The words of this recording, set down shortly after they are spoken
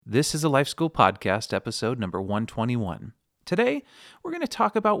This is a Life School Podcast, episode number 121. Today, we're going to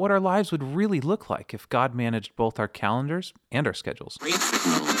talk about what our lives would really look like if God managed both our calendars and our schedules. No,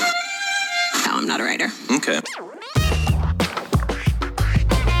 I'm not a writer. Okay.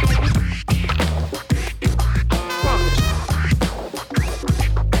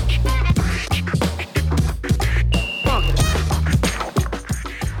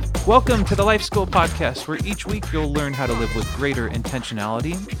 Welcome to the Life School Podcast, where each week you'll learn how to live with greater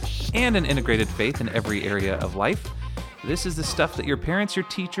intentionality and an integrated faith in every area of life. This is the stuff that your parents, your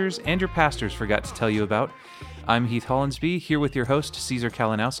teachers, and your pastors forgot to tell you about. I'm Heath Hollinsby, here with your host, Caesar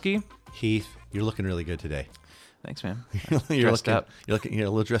Kalinowski. Heath, you're looking really good today. Thanks, man. You're Dressed looking, up. You're a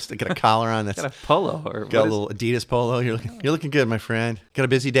little dressed. Got a collar on. That's Got a polo. Or got a little Adidas polo. You're looking good, my friend. Got a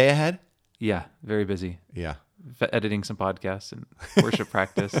busy day ahead? Yeah, very busy. Yeah. Editing some podcasts and worship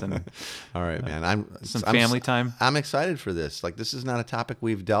practice and All right, man. I'm family time. I'm excited for this. Like, this is not a topic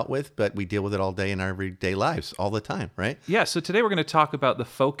we've dealt with, but we deal with it all day in our everyday lives, all the time, right? Yeah, so today we're going to talk about the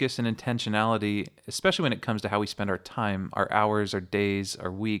focus and intentionality, especially when it comes to how we spend our time, our hours, our days,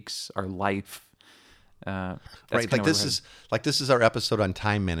 our weeks, our life. Right. Like this is our episode on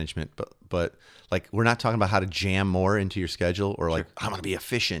time management, but like we're not talking about how to jam more into your schedule or like I'm going to be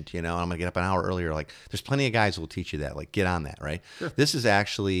efficient, I'm going to get up an hour earlier. Like there's plenty of guys who will teach you that. Like get on that, right? Sure. This is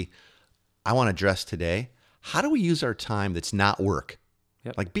actually I want to address today. How do we use our time that's not work?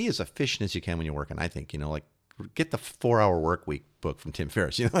 Yep. Like be as efficient as you can when you're working. I think, like get the 4-hour work week book from Tim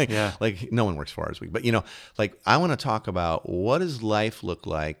Ferriss, like no one works 4 hours a week, but like I want to talk about what does life look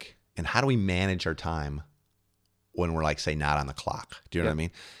like and how do we manage our time when we're like, say, not on the clock? Do you know what I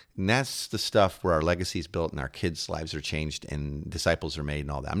mean? And that's the stuff where our legacy is built and our kids' lives are changed and disciples are made and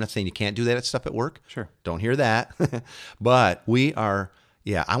all that. I'm not saying you can't do that stuff at work. Sure. Don't hear that. But we are,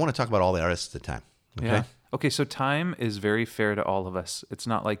 I want to talk about all the rest of the time. Okay? Yeah. Okay, so time is very fair to all of us. It's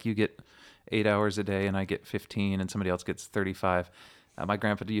not like you get 8 hours a day and I get 15 and somebody else gets 35. My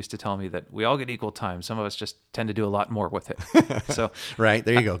grandpa used to tell me that we all get equal time. Some of us just tend to do a lot more with it. So, right,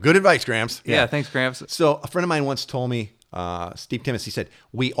 there you go. Good advice, Gramps. Yeah, thanks, Gramps. So a friend of mine once told me, Steve Timmis, he said,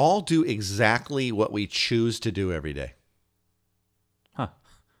 we all do exactly what we choose to do every day. Huh.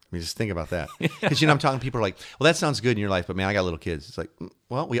 I mean, just think about that. Because, I'm talking to people are like, well, that sounds good in your life, but man, I got little kids. It's like,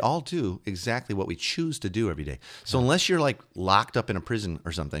 well, we all do exactly what we choose to do every day. So unless you're like locked up in a prison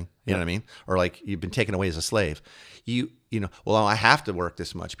or something, you know what I mean? Or like you've been taken away as a slave, well, I have to work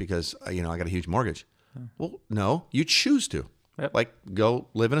this much because, I got a huge mortgage. Well, no, you choose to. Yep. Like go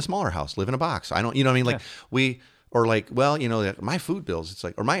live in a smaller house, live in a box. I don't, you know what I mean? Like my food bills, it's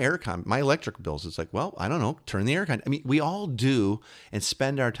like, or my electric bills, it's like, well, I don't know, turn the aircon. I mean, we all do and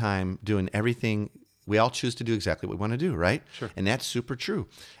spend our time doing everything. We all choose to do exactly what we want to do, right? Sure. And that's super true.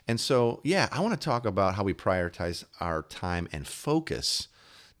 And so, I want to talk about how we prioritize our time and focus.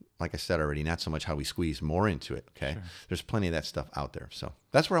 Like I said already, not so much how we squeeze more into it, okay? Sure. There's plenty of that stuff out there. So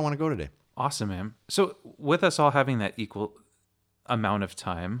that's where I want to go today. Awesome, man. So with us all having that equal amount of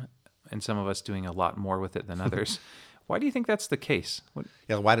time, and some of us doing a lot more with it than others, why do you think that's the case?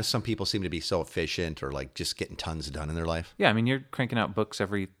 Why do some people seem to be so efficient or like just getting tons done in their life? Yeah, I mean, you're cranking out books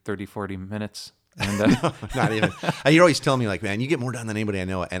every 30, 40 minutes. And, no, not even. You're always telling me like, man, you get more done than anybody I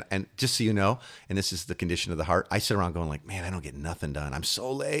know. And just so you know, and this is the condition of the heart, I sit around going like, man, I don't get nothing done. I'm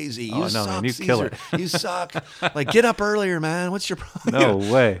so lazy. You suck, man, you Caesar. kill it. You suck. Like, get up earlier, man. What's your problem?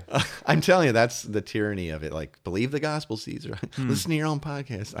 No way. I'm telling you, that's the tyranny of it. Like, believe the gospel, Caesar. Listen to your own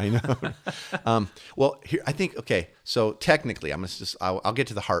podcast. I know. Well, here, I think, okay, so technically, I'll get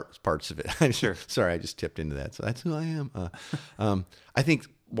to the heart parts of it. Sure. Sorry, I just tipped into that. So that's who I am. I think,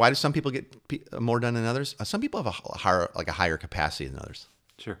 why do some people get more done than others? Some people have a higher capacity than others.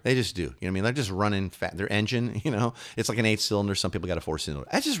 Sure. They just do. You know what I mean? They're just running fat. Their engine, it's like an 8-cylinder. Some people got a 4-cylinder.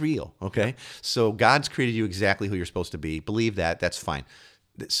 That's just real, okay? So God's created you exactly who you're supposed to be. Believe that. That's fine.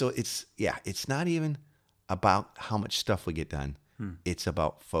 So it's not even about how much stuff we get done. It's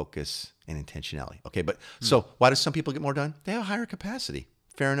about focus and intentionality. Okay, but so why do some people get more done? They have a higher capacity.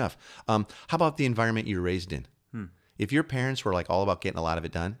 Fair enough. How about the environment you're raised in? If your parents were like all about getting a lot of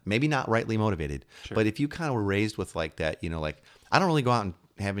it done, maybe not rightly motivated, but if you kind of were raised with like that, like I don't really go out and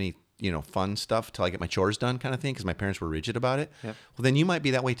have any, fun stuff till I get my chores done kind of thing because my parents were rigid about it. Yep. Well, then you might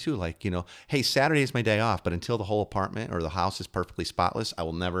be that way too. Like, hey, Saturday is my day off, but until the whole apartment or the house is perfectly spotless, I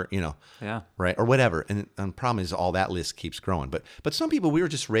will never, right? Or whatever. And the problem is all that list keeps growing. But some people, we were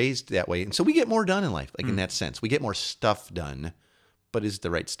just raised that way. And so we get more done in life, like in that sense. We get more stuff done, but is it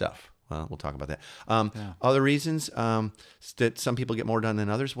the right stuff? Well, we'll talk about that. Other reasons that some people get more done than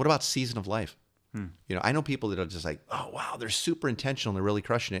others. What about season of life? I know people that are just like, oh, wow, they're super intentional. They're really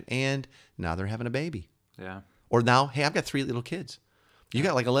crushing it. And now they're having a baby. Yeah. Or now, hey, I've got 3 little kids. You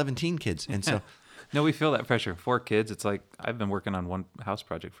got like 11 teen kids. And so, No, we feel that pressure. 4 kids. It's like I've been working on one house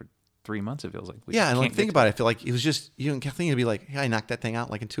project for 3 months. It feels like. yeah, and like can't think get about it. I feel like it was just, you know, Kathleen would be like, hey, I knocked that thing out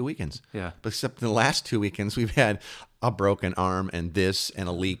like in 2 weekends. Yeah. But except in the last 2 weekends, we've had a broken arm and this and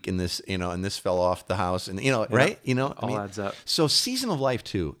a leak in this, you know, and this fell off the house and, you know, right? You know, All adds up. So season of life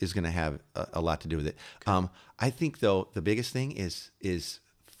too is going to have a lot to do with it. I think though, the biggest thing is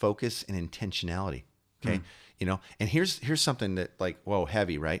focus and intentionality. Okay. You know, and here's something that like, whoa,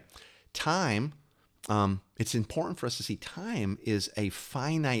 heavy, right? Time. It's important for us to see time is a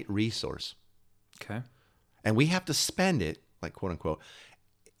finite resource. Okay. And we have to spend it, like quote unquote,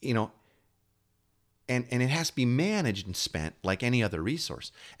 you know, and it has to be managed and spent like any other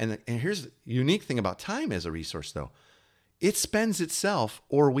resource. And here's the unique thing about time as a resource, though. It spends itself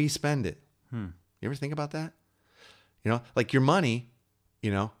or we spend it. You ever think about that? You know, like your money,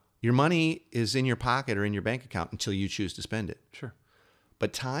 you know, your money is in your pocket or in your bank account until you choose to spend it. Sure.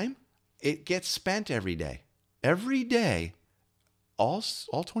 But time, it gets spent every day. Every day, all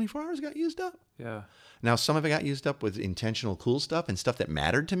 24 hours got used up. Yeah. Now, some of it got used up with intentional cool stuff and stuff that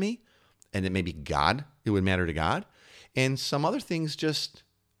mattered to me, and that maybe God, it would matter to God. And some other things just,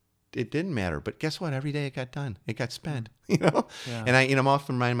 it didn't matter. But guess what? Every day it got done. It got spent, you know? Yeah. And I'm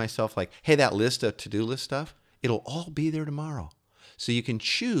often reminding myself like, hey, that list of to-do list stuff, it'll all be there tomorrow. So you can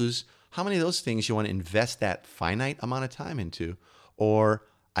choose how many of those things you want to invest that finite amount of time into, or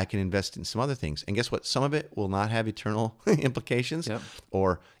I can invest in some other things. And guess what? Some of it will not have eternal implications,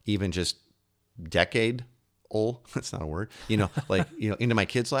 or even just decade old. That's not a word. You know, like, you know, into my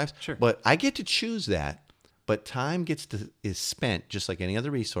kids' lives. Sure. But I get to choose that. But time is spent just like any other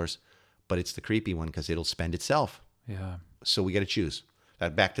resource, but it's the creepy one because it'll spend itself. Yeah. So we got to choose.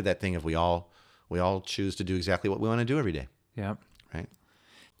 Back to that thing of we all choose to do exactly what we want to do every day. Yeah. Right.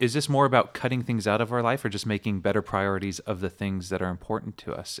 Is this more about cutting things out of our life or just making better priorities of the things that are important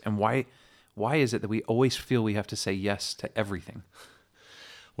to us? And why is it that we always feel we have to say yes to everything?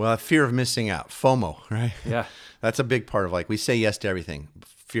 Well, fear of missing out, FOMO, right? Yeah. That's a big part of like, we say yes to everything,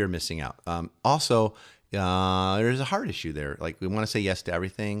 fear of missing out. Also, there's a heart issue there. Like we want to say yes to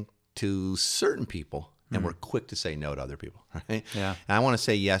everything to certain people, and we're quick to say no to other people, right? Yeah. And I want to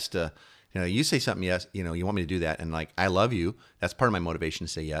say yes to, you know, you say something, yes, you know, you want me to do that. And like, I love you. That's part of my motivation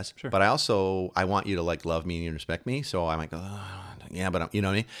to say yes. Sure. But I want you to like love me and respect me. So I might go, yeah, but you know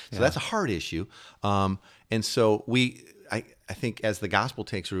what I mean? So that's a heart issue. And so I think as the gospel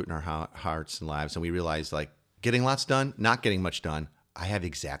takes root in our hearts and lives, and we realize like getting lots done, not getting much done, I have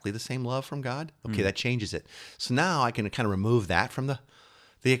exactly the same love from God. Okay, that changes it. So now I can kind of remove that from the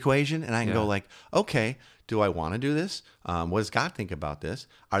equation, and I can go like, okay, do I want to do this? What does God think about this?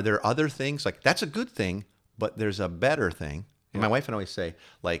 Are there other things? Like, that's a good thing, but there's a better thing. And my wife and I always say,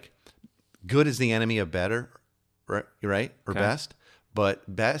 like, good is the enemy of better, right? Or best. But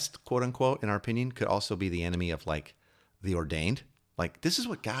best, quote unquote, in our opinion, could also be the enemy of, like, the ordained. Like, this is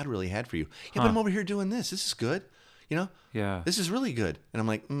what God really had for you. Yeah, but I'm over here doing this. This is good. You know? Yeah. This is really good. And I'm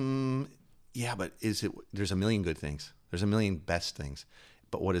like, yeah, but there's a million good things. There's a million best things.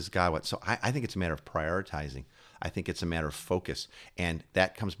 But what does God want? So I think it's a matter of prioritizing. I think it's a matter of focus. And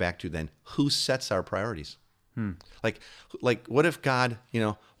that comes back to then who sets our priorities? Like what if God,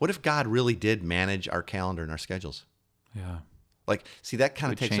 what if God really did manage our calendar and our schedules? Yeah. Like, see, that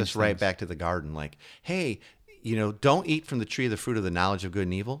kind of takes us right back to the garden. Like, hey, don't eat from the tree of the fruit of the knowledge of good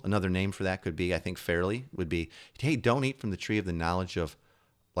and evil. Another name for that could be, I think fairly, would be, hey, don't eat from the tree of the knowledge of,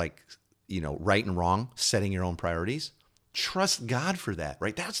 like, right and wrong, setting your own priorities. Trust God for that,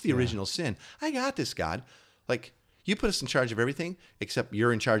 right? That's the original sin. I got this, God. Like, you put us in charge of everything, except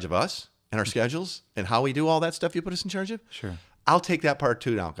you're in charge of us and our schedules and how we do all that stuff you put us in charge of. Sure. I'll take that part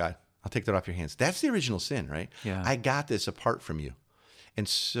too now, God. I'll take that off your hands. That's the original sin, right? Yeah. I got this apart from you. And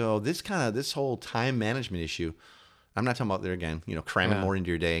so this whole time management issue, I'm not talking about there again, cramming more into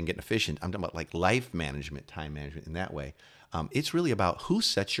your day and getting efficient. I'm talking about like life management, time management in that way. It's really about who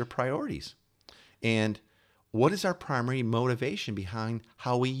sets your priorities and what is our primary motivation behind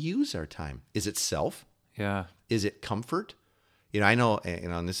how we use our time? Is it self? Yeah. Is it comfort? I know,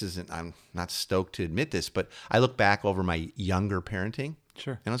 and this isn't, I'm not stoked to admit this, but I look back over my younger parenting.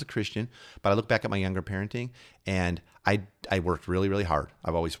 Sure. And I was a Christian, but I look back at my younger parenting and I worked really, really hard.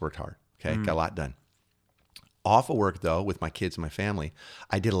 I've always worked hard. Okay. Got a lot done. Off of work though, with my kids and my family,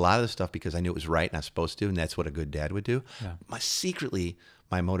 I did a lot of the stuff because I knew it was right and I was supposed to, and that's what a good dad would do. Yeah. Secretly,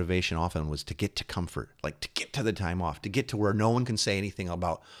 my motivation often was to get to comfort, like to get to the time off, to get to where no one can say anything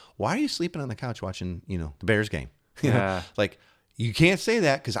about, why are you sleeping on the couch watching, the Bears game? Yeah. Like, you can't say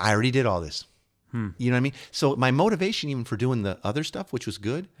that because I already did all this. You know what I mean? So my motivation even for doing the other stuff, which was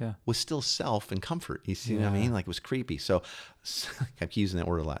good, Yeah. was still self and comfort. You see what I mean? Like it was creepy. So I keep using that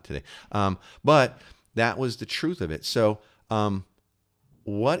word a lot today. But that was the truth of it. So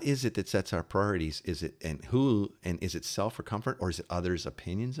what is it that sets our priorities? Is it is it self or comfort, or is it others'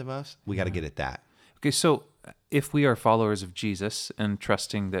 opinions of us? We got to get at that. Okay, so if we are followers of Jesus and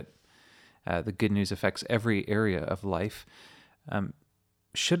trusting that the good news affects every area of life,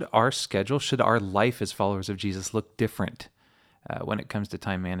 should our life as followers of Jesus look different when it comes to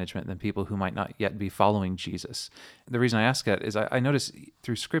time management than people who might not yet be following Jesus? The reason I ask that is I notice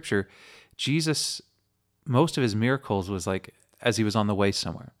through Scripture, Jesus, most of his miracles was like as he was on the way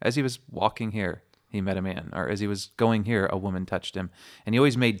somewhere. As he was walking here, he met a man. Or as he was going here, a woman touched him. And he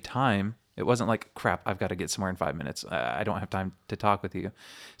always made time. It wasn't like, crap, I've got to get somewhere in 5 minutes. I don't have time to talk with you.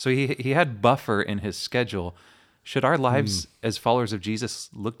 So he had buffer in his schedule. Should our lives as followers of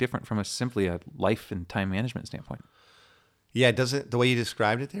Jesus look different from simply a life and time management standpoint? Yeah, the way you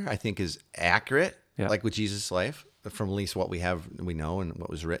described it there, I think is accurate, Yeah. like with Jesus' life, from at least what we know and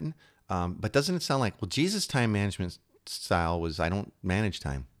what was written. But doesn't it sound like, well, Jesus' time management style was, I don't manage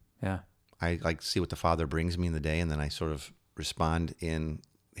time. Yeah. I like see what the Father brings me in the day, and then I sort of respond in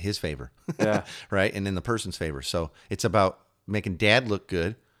his favor, Yeah. right? And in the person's favor. So it's about making Dad look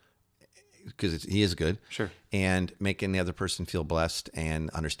good, because he is good. Sure. And making the other person feel blessed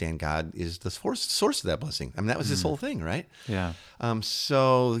and understand God is the source of that blessing. I mean, that was his whole thing, right? Yeah.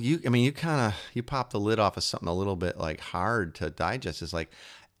 So you pop the lid off of something a little bit like hard to digest. Is like,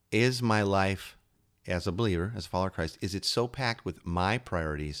 is my life as a believer, as a follower of Christ, is it so packed with my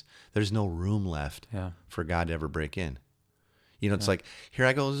priorities, there's no room left Yeah. for God to ever break in? You know, it's like, here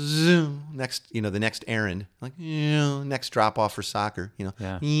I go, zoom, next, the next errand, like, next drop off for soccer,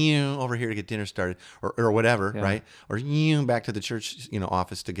 over here to get dinner started or whatever, right? Or back to the church,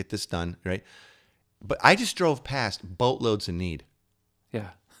 office to get this done, right? But I just drove past boatloads of need, Yeah.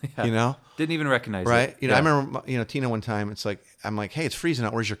 Didn't even recognize right? it. I remember, Tina one time, I'm like, hey, it's freezing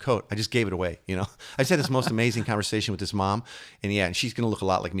out. Where's your coat? I just gave it away. I just had this most amazing conversation with this mom, and she's going to look a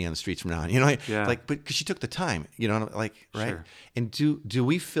lot like me on the streets from now on. Yeah. But because she took the time, right? Sure. And do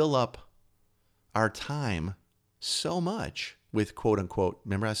we fill up our time so much with quote unquote?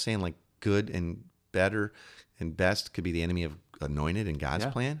 Remember, I was saying like good and better and best could be the enemy of anointed in God's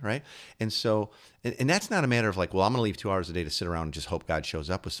plan, right? And so, and that's not a matter of like, well, I'm going to leave 2 hours a day to sit around and just hope God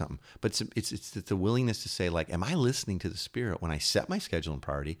shows up with something. But it's the willingness to say like, am I listening to the Spirit when I set my schedule and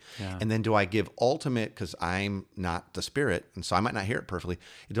priority? Yeah. And then do I give ultimate, because I'm not the Spirit, and so I might not hear it perfectly.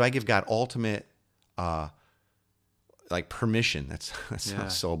 Do I give God ultimate, like permission? That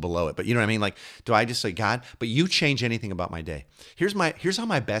sounds so below it, but you know what I mean? Like, do I just say, God, but you change anything about my day? Here's how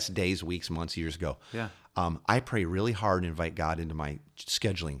my best days, weeks, months, years go. Yeah. I pray really hard and invite God into my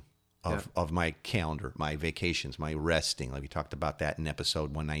scheduling of my calendar, my vacations, my resting. Like we talked about that in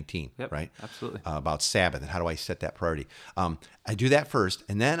episode 119, right? Absolutely. About Sabbath and how do I set that priority. I do that first,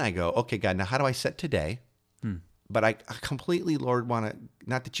 and then I go, okay, God, now how do I set today? But I completely, Lord, want to,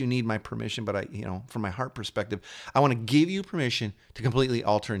 not that you need my permission, but from my heart perspective, I want to give you permission to completely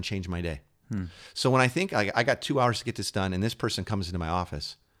alter and change my day. So when I think I got 2 hours to get this done and this person comes into my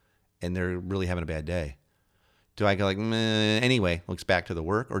office and they're really having a bad day, do I go like, anyway, looks back to the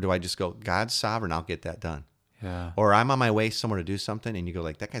work? Or do I just go, God's sovereign, I'll get that done? Yeah. Or I'm on my way somewhere to do something and you go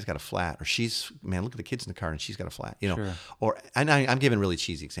like, that guy's got a flat. Or look at the kids in the car and she's got a flat, Sure. Or, and I'm giving really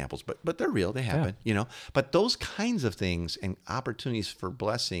cheesy examples, but they're real, they happen, But those kinds of things and opportunities for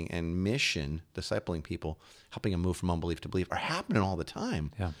blessing and mission, discipling people, helping them move from unbelief to belief are happening all the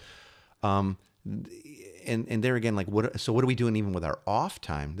time. Yeah. And there again, like what are we doing even with our off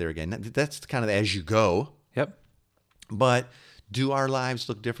time there again? That's kind of as you go. Yep. But do our lives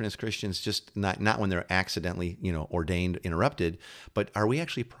look different as Christians? Just not when they're accidentally, ordained, interrupted, but are we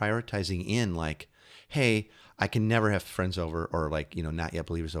actually prioritizing in like, hey, I can never have friends over or like, not yet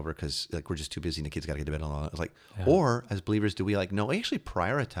believers over because like we're just too busy and the kids got to get to bed and all that. It's like, or as believers, do we like, no, we actually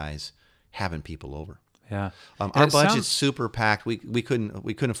prioritize having people over. Yeah. Our budget's super packed. We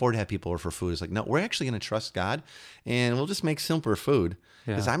couldn't afford to have people over for food. It's like, no, we're actually going to trust God and we'll just make simpler food.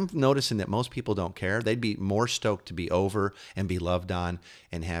 Because I'm noticing that most people don't care. They'd be more stoked to be over and be loved on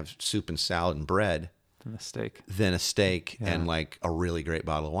and have soup and salad and bread than a steak and like a really great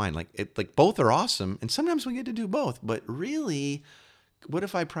bottle of wine. Like both are awesome. And sometimes we get to do both. But really, what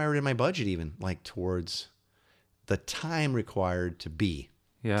if I prioritize my budget even like towards the time required to be?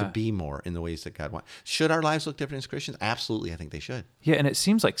 To be more in the ways that God wants. Should our lives look different as Christians? Absolutely, I think they should. Yeah, and it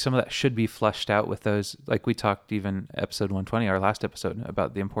seems like some of that should be fleshed out with those, like we talked even episode 120, our last episode,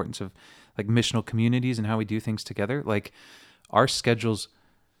 about the importance of like missional communities and how we do things together. Like our schedules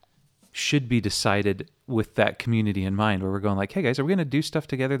should be decided with that community in mind, where we're going like, hey guys, are we going to do stuff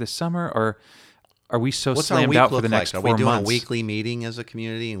together this summer, or are we so What's our slammed week out for look the next like? 4 Are we doing months? a weekly meeting as a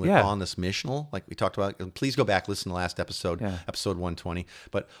community and we're Yeah. calling this missional, like we talked about? And please go back, listen to the last episode, Yeah. episode 120.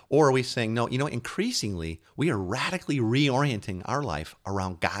 Or are we saying, no, increasingly, we are radically reorienting our life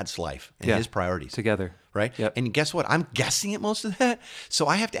around God's life and Yeah. his priorities. Together. Right? Yep. And guess what? I'm guessing at most of that. So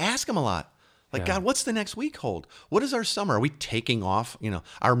I have to ask him a lot. Like, Yeah. God, what's the next week hold? What is our summer? Are we taking off?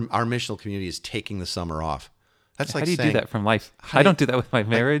 Our missional community is taking the summer off. That's like How do you saying, do that from life? how I do you- don't do that with my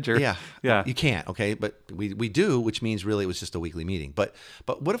marriage. Yeah. Yeah. You can't, okay? But we do, which means really it was just a weekly meeting. But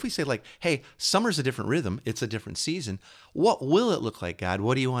what if we say like, hey, summer's a different rhythm. It's a different season. What will it look like, God?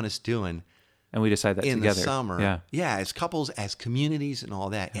 What do you want us doing And we decide that in together. the summer? Yeah. Yeah, as couples, as communities and all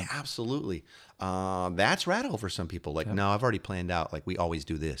that. Yeah, absolutely. That's radical for some people. Like, no, I've already planned out, like we always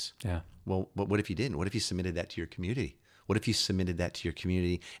do this. Yeah. Well, but what if you didn't? What if you submitted that to your community? What if you submitted that to your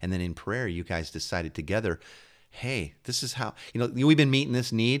community and then in prayer you guys decided together, hey, this is how, we've been meeting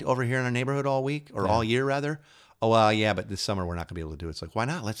this need over here in our neighborhood all week or all year rather. Oh, well, yeah, but this summer we're not going to be able to do it. It's like, why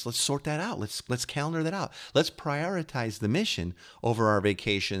not? Let's sort that out. Let's calendar that out. Let's prioritize the mission over our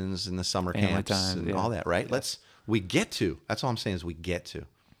vacations and the summer Family camps time, and yeah. all that, right? We get to. That's all I'm saying is we get to.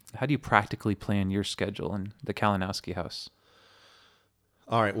 How do you practically plan your schedule in the Kalinowski house?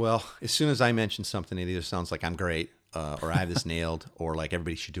 All right. Well, as soon as I mention something, it either sounds like I'm great, or I have this nailed, or like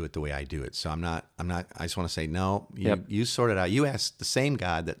everybody should do it the way I do it. So I'm not. I just want to say no. You sort it out. You ask the same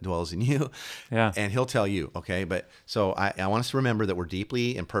God that dwells in you, Yeah. and He'll tell you. Okay. But so I want us to remember that we're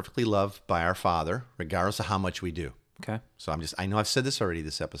deeply and perfectly loved by our Father, regardless of how much we do. Okay. So I know I've said this already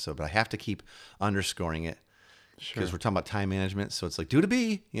this episode, but I have to keep underscoring it. Because we're talking about time management, so it's like do to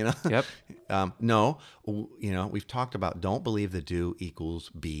be, Yep. No, we've talked about don't believe the do equals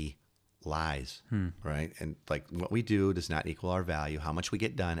be lies, right? And like what we do does not equal our value. How much we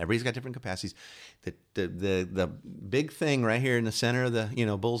get done. Everybody's got different capacities. The big thing right here in the center of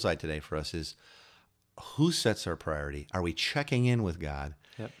the bullseye today for us is who sets our priority. Are we checking in with God?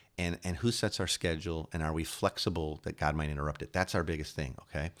 Yep. And who sets our schedule, and are we flexible that God might interrupt it? That's our biggest thing,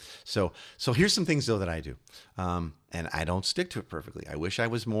 okay? So here's some things, though, that I do. And I don't stick to it perfectly. I wish I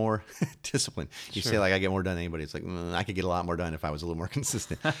was more disciplined. You say, like, I get more done than anybody. It's like, I could get a lot more done if I was a little more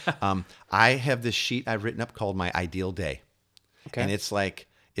consistent. I have this sheet I've written up called my ideal day. Okay. And it's like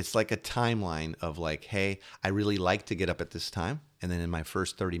a timeline of like, hey, I really like to get up at this time. And then in my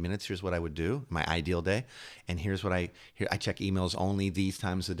first 30 minutes, here's what I would do, my ideal day. And here's what I check emails only these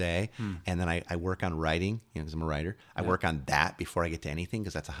times a day. And then I work on writing, because I'm a writer. I work on that before I get to anything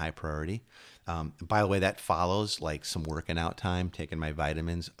because that's a high priority. By the way, that follows like some working out time, taking my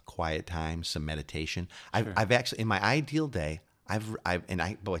vitamins, quiet time, some meditation. I've actually, in my ideal day,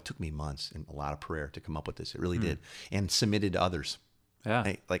 it took me months and a lot of prayer to come up with this. It really did. And submitted to others.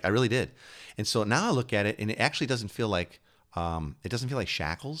 Yeah. I really did. And so now I look at it and it actually doesn't feel like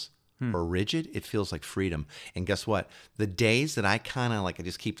shackles or rigid. It feels like freedom. And guess what? The days that I kind of I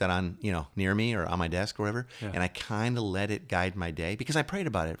just keep that on, near me or on my desk or whatever, and I kind of let it guide my day because I prayed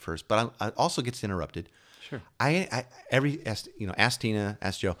about it at first, but it also gets interrupted. Sure. Ask Tina,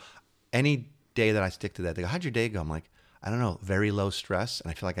 ask Joe, any day that I stick to that, they go, how'd your day go? I'm like, I don't know, very low stress. And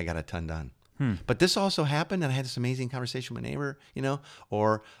I feel like I got a ton done. But this also happened, and I had this amazing conversation with my neighbor,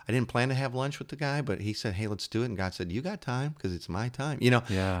 or I didn't plan to have lunch with the guy, but he said, hey, let's do it. And God said, you got time because it's my time,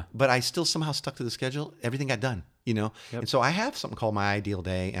 Yeah. But I still somehow stuck to the schedule. Everything got done, Yep. And so I have something called my ideal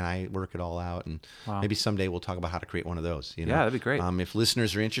day, and I work it all out. And Wow. maybe someday we'll talk about how to create one of those, Yeah, that'd be great. If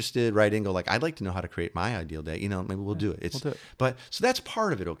listeners are interested, write in, go like, I'd like to know how to create my ideal day. Maybe we'll do it. we'll do it. But so that's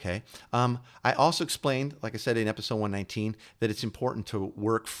part of it, okay? I also explained, like I said in episode 119, that it's important to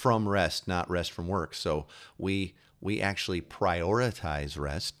work from rest, not rest from work. So we actually prioritize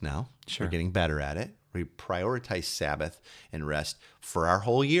rest now. Sure. We're getting better at it. We prioritize Sabbath and rest for our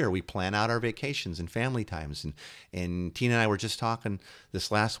whole year. We plan out our vacations and family times. And Tina and I were just talking this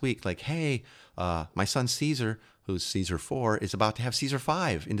last week, like, hey, my son Caesar, who's Caesar 4, is about to have Caesar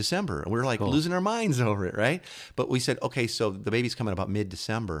 5 in December. And we're like losing our minds over it, right? But we said, okay, so the baby's coming about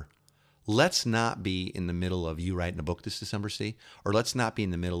mid-December. Let's not be in the middle of you writing a book this December, see? Or let's not be in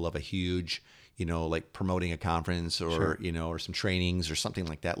the middle of a huge, like promoting a conference or, or some trainings or something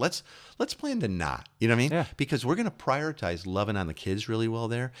like that. Let's plan to not, you know what I mean? Yeah. Because we're going to prioritize loving on the kids really well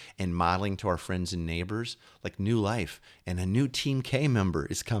there and modeling to our friends and neighbors like new life. And a new Team K member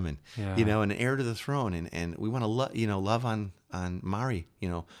is coming, Yeah. an heir to the throne. And we want to, love on Mari,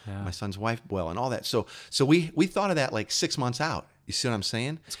 my son's wife, well, and all that. So we thought of that like 6 months out. You see what I'm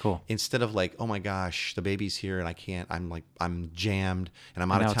saying? It's cool. Instead of like, oh my gosh, the baby's here and I can't. I'm jammed and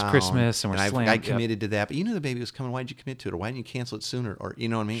I'm out Now of it's town. Christmas and we're slammed. I committed to that, but you knew the baby was coming. Why did you commit to it, or why didn't you cancel it sooner? Or you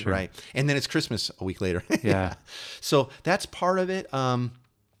know what I mean, right? And then it's Christmas a week later. Yeah. So that's part of it.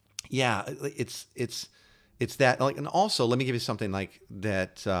 Yeah, it's that. Like, and also let me give you something like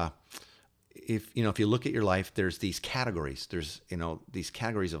that. If you look at your life, there's these categories. There's these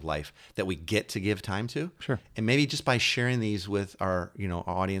categories of life that we get to give time to. Sure. And maybe just by sharing these with our our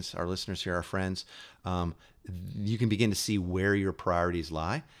audience, our listeners here, our friends, you can begin to see where your priorities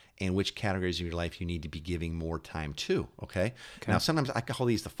lie and which categories of your life you need to be giving more time to. Okay. Now, sometimes I call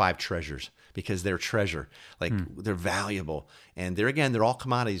these the 5 treasures because they're treasure, like they're valuable, and they're all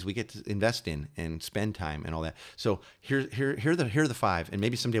commodities we get to invest in and spend time and all that. So here are the 5, and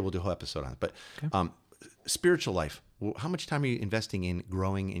maybe someday we'll do a whole episode on it. But spiritual life. How much time are you investing in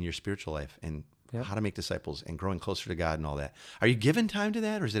growing in your spiritual life and how to make disciples and growing closer to God and all that? Are you giving time to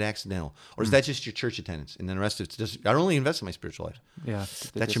that, or is it accidental? Or is that just your church attendance? And then the rest of it's just, I only invest in my spiritual life. Yeah.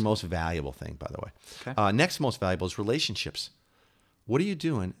 That's your most valuable thing, by the way. Okay. Next most valuable is relationships. What are you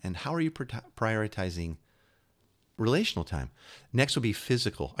doing, and how are you prioritizing relational time? Next would be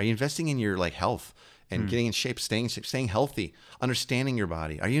physical. Are you investing in your health and getting in shape, staying healthy, understanding your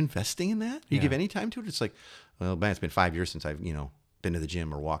body? Are you investing in that? Do you give any time to it? It's like, well, man, it's been 5 years since I've been to the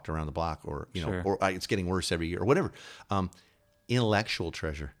gym or walked around the block, or or it's getting worse every year, or whatever. Intellectual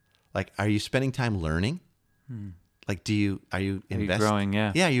treasure. Like, are you spending time learning? Like, are you investing? Growing?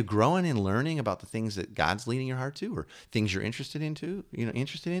 Yeah. Yeah. Are you growing and learning about the things that God's leading your heart to, or things you're interested in?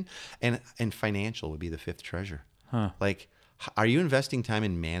 And financial would be the 5th treasure. Like, are you investing time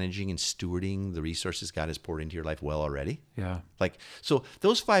in managing and stewarding the resources God has poured into your life well already? Yeah. Like, so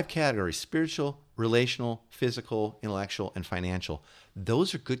those 5 categories: spiritual, relational, physical, intellectual, and financial.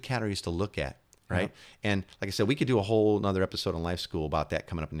 Those are good categories to look at, right? Yep. And like I said, we could do a whole another episode on Life School about that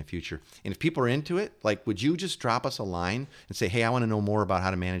coming up in the future. And if people are into it, like, would you just drop us a line and say, hey, I want to know more about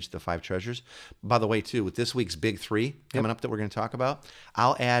how to manage the 5 treasures? By the way, too, with this week's Big 3 coming up that we're going to talk about,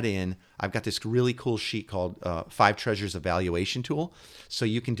 I've got this really cool sheet called 5 Treasures Evaluation Tool. So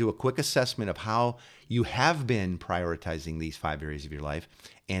you can do a quick assessment of how you have been prioritizing these 5 areas of your life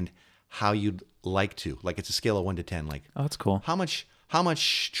and how you'd like to. Like, it's a scale of 1 to 10. Like, oh, that's cool. How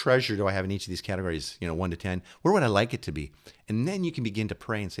much treasure do I have in each of these categories? 1 to 10. Where would I like it to be? And then you can begin to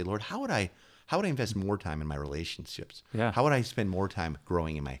pray and say, Lord, how would I invest more time in my relationships? Yeah. How would I spend more time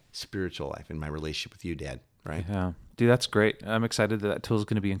growing in my spiritual life, in my relationship with you, Dad? Right? Yeah. Dude, that's great. I'm excited that tool is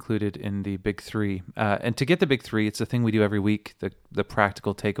going to be included in the Big 3. And to get the Big 3, it's a thing we do every week, the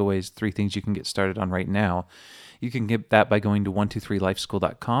practical takeaways, 3 things you can get started on right now. You can get that by going to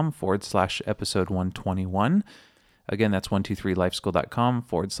 123lifeschool.com/episode 121. Again, that's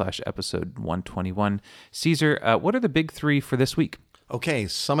 123lifeschool.com/episode 121. Caesar, what are the Big 3 for this week? Okay,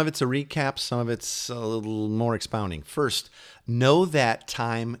 some of it's a recap, some of it's a little more expounding. First, know that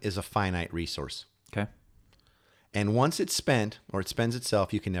time is a finite resource. Okay. And once it's spent, or it spends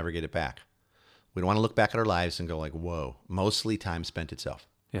itself, you can never get it back. We don't want to look back at our lives and go like, whoa, mostly time spent itself.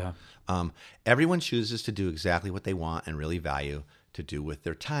 Yeah. Everyone chooses to do exactly what they want and really value to do with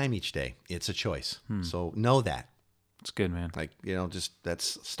their time each day. It's a choice. So know that. It's good, man. Like, just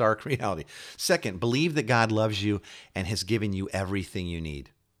that's stark reality. Second, believe that God loves you and has given you everything you need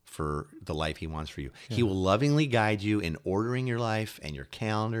for the life he wants for you. Yeah. He will lovingly guide you in ordering your life and your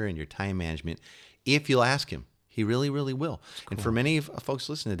calendar and your time management if you'll ask him. He really, really will. Cool. And for many of folks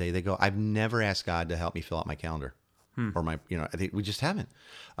listening today, they go, I've never asked God to help me fill out my calendar. Or I think we just haven't.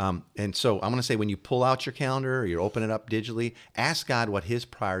 And so I'm going to say, when you pull out your calendar or you open it up digitally, ask God what his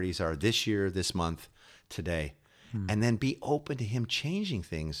priorities are this year, this month, today. And then be open to him changing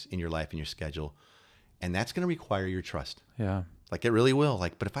things in your life and your schedule. And that's going to require your trust. Yeah. Like, it really will.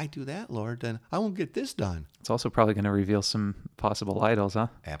 Like, but if I do that, Lord, then I won't get this done. It's also probably going to reveal some possible idols, huh?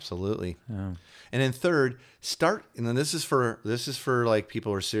 Absolutely. Yeah. And then third, and then this is for like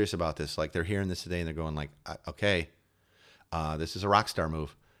people who are serious about this. Like, they're hearing this today and they're going like, okay, this is a rock star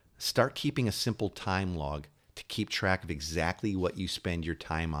move. Start keeping a simple time log to keep track of exactly what you spend your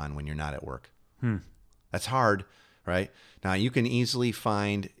time on when you're not at work. That's hard, right? Now, you can easily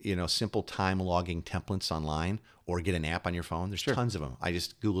find, simple time logging templates online or get an app on your phone. There's tons of them. I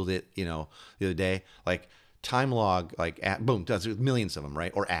just Googled it, the other day, like time log, like app, boom, does millions of them,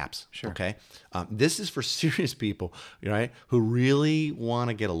 right? Or apps. Sure. Okay. This is for serious people, right? Who really want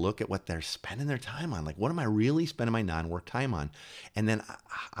to get a look at what they're spending their time on. Like, what am I really spending my non-work time on? And then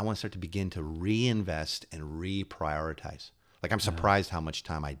I want to start to begin to reinvest and reprioritize. Like, I'm surprised how much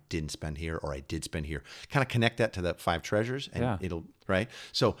time I didn't spend here, or I did spend here. Kind of connect that to the 5 treasures, and it'll, right?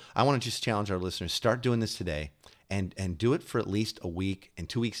 So I want to just challenge our listeners, start doing this today and do it for at least a week, and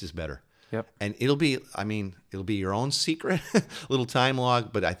 2 weeks is better. Yep. And it'll be your own secret little time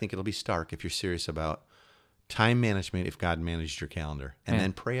log, but I think it'll be stark if you're serious about time management, if God managed your calendar, and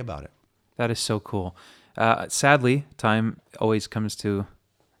then pray about it. That is so cool. Sadly, time always comes to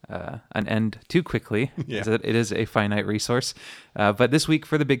an end too quickly. Yeah. It is a finite resource. But this week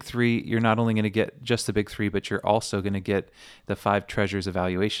for the Big Three, you're not only going to get just the Big Three, but you're also going to get the 5 Treasures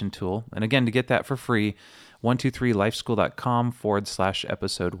evaluation tool. And again, to get that for free,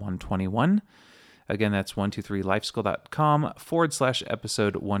 123lifeschool.com/episode 121. Again, that's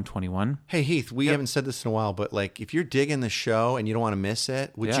 123lifeschool.com/episode 121. Hey Heath, we haven't said this in a while, but like if you're digging the show and you don't want to miss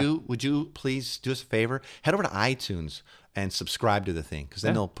it, would you please do us a favor? Head over to iTunes and subscribe to the thing, because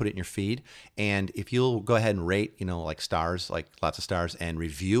then they'll put it in your feed. And if you'll go ahead and rate, like stars, like lots of stars, and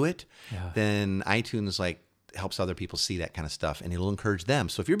review it, then iTunes helps other people see that kind of stuff, and it'll encourage them.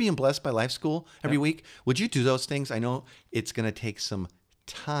 So if you're being blessed by Life School every week, would you do those things? I know it's going to take some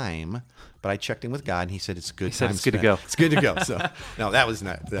time, but I checked in with God, and He said it's good. He said it's good to go. It's good to go. So no, that was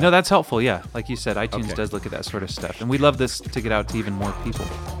not. No, that's helpful. Yeah, like you said, iTunes does look at that sort of stuff, and we love this to get out to even more people.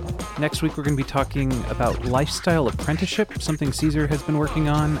 Next week, we're going to be talking about lifestyle apprenticeship, something Caesar has been working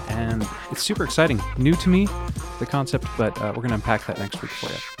on, and it's super exciting. New to me, the concept, but we're going to unpack that next week for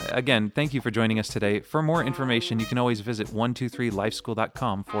you. Again, thank you for joining us today. For more information, you can always visit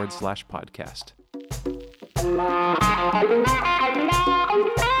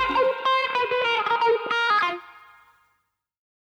 123lifeschool.com/podcast.